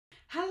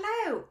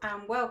Hello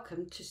and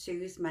welcome to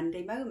Sue's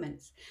Monday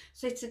Moments.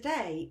 So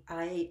today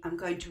I am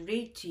going to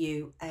read to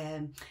you,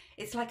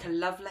 it's like a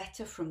love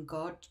letter from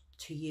God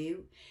to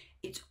you.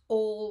 It's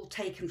all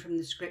taken from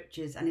the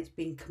scriptures and it's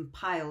been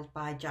compiled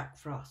by Jack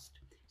Frost.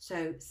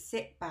 So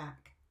sit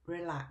back,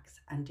 relax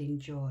and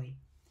enjoy.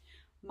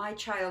 My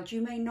child, you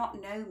may not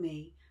know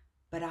me,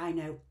 but I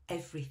know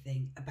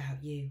everything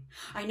about you.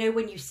 I know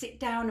when you sit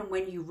down and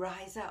when you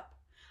rise up.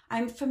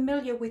 I'm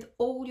familiar with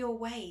all your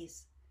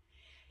ways.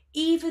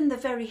 Even the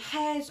very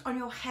hairs on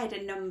your head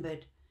are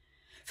numbered.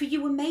 For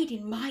you were made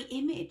in my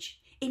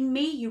image. In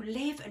me you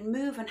live and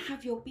move and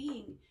have your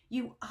being.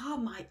 You are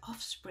my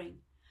offspring.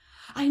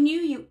 I knew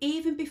you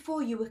even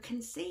before you were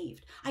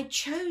conceived. I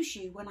chose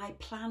you when I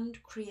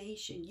planned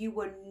creation. You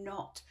were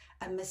not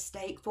a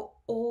mistake, for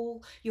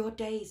all your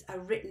days are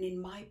written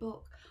in my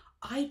book.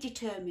 I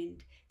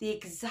determined the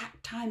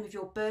exact time of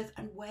your birth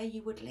and where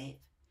you would live.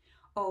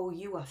 Oh,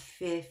 you are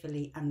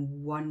fearfully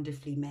and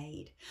wonderfully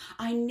made.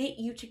 I knit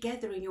you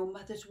together in your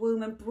mother's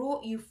womb and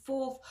brought you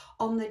forth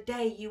on the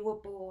day you were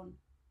born.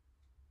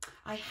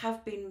 I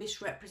have been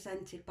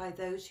misrepresented by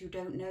those who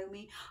don't know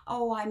me.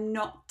 Oh, I'm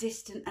not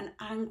distant and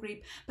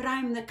angry, but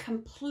I'm the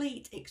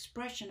complete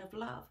expression of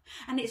love.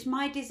 And it's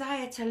my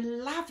desire to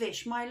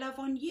lavish my love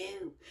on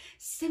you,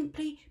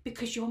 simply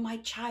because you're my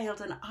child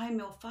and I'm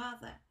your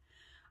father.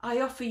 I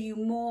offer you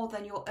more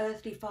than your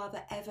earthly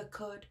father ever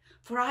could,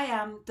 for I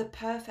am the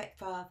perfect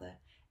father.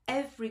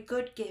 Every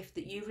good gift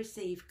that you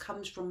receive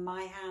comes from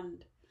my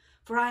hand,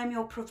 for I am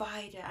your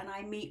provider and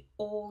I meet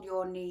all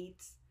your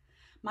needs.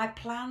 My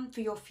plan for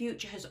your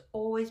future has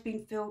always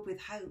been filled with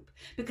hope,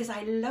 because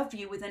I love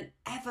you with an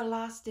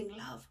everlasting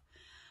love.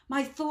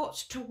 My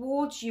thoughts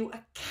towards you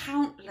are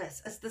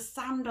countless as the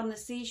sand on the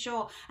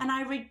seashore, and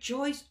I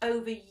rejoice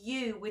over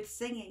you with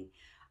singing.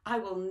 I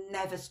will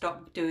never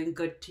stop doing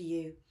good to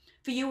you,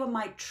 for you are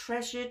my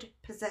treasured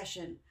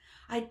possession.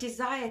 I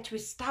desire to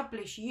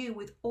establish you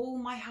with all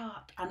my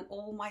heart and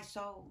all my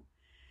soul.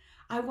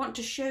 I want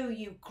to show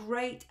you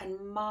great and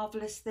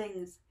marvellous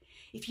things.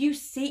 If you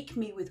seek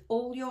me with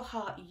all your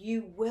heart,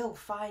 you will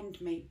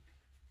find me.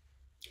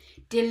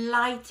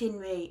 Delight in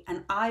me,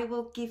 and I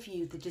will give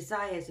you the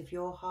desires of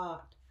your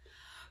heart.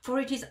 For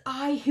it is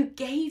I who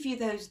gave you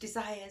those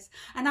desires,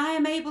 and I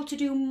am able to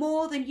do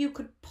more than you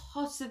could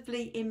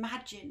possibly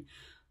imagine.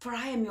 For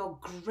I am your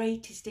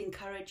greatest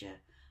encourager.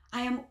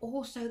 I am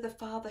also the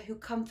Father who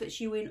comforts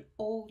you in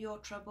all your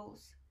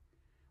troubles.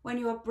 When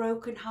you are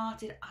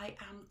broken-hearted, I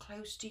am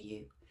close to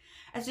you.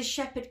 As a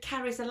shepherd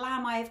carries a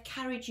lamb, I have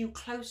carried you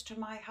close to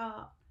my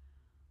heart.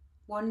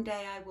 One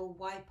day I will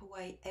wipe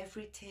away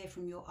every tear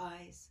from your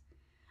eyes,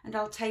 and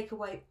I'll take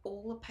away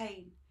all the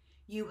pain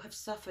you have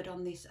suffered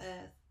on this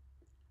earth.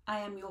 I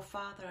am your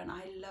Father, and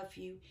I love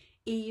you,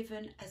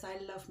 even as I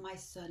love my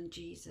Son,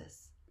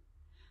 Jesus.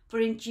 For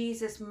in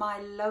Jesus,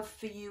 my love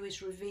for you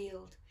is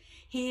revealed.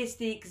 He is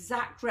the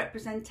exact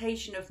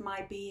representation of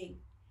my being.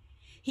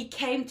 He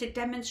came to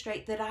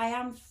demonstrate that I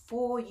am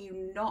for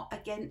you, not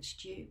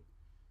against you.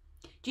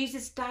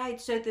 Jesus died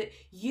so that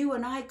you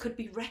and I could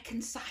be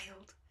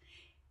reconciled.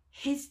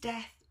 His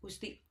death was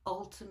the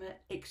ultimate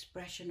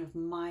expression of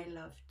my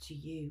love to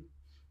you.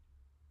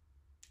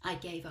 I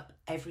gave up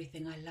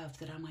everything I love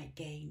that I might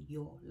gain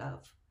your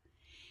love.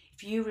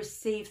 If you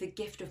receive the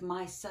gift of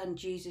my Son,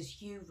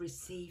 Jesus, you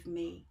receive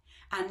me.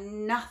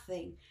 And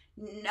nothing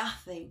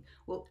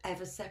will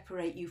ever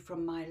separate you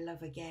from my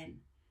love again.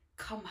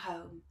 Come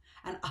home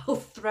and I'll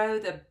throw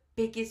the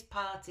biggest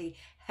party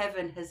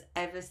heaven has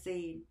ever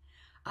seen.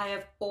 I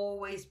have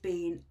always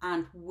been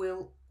and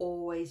will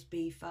always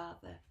be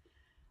Father.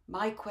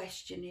 My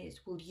question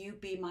is, will you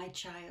be my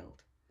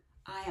child?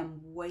 I am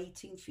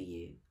waiting for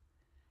you.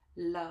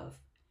 Love,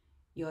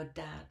 your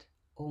Dad,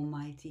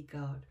 Almighty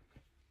God.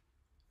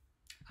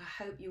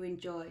 I hope you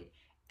enjoyed.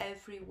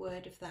 Every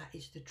word of that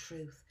is the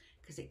truth,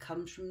 because it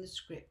comes from the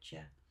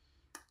scripture.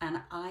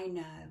 And I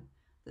know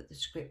that the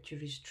scripture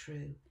is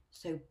true.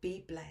 So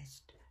be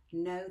blessed.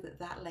 Know that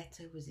that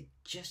letter was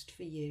just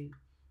for you.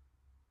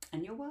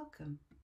 And you're welcome.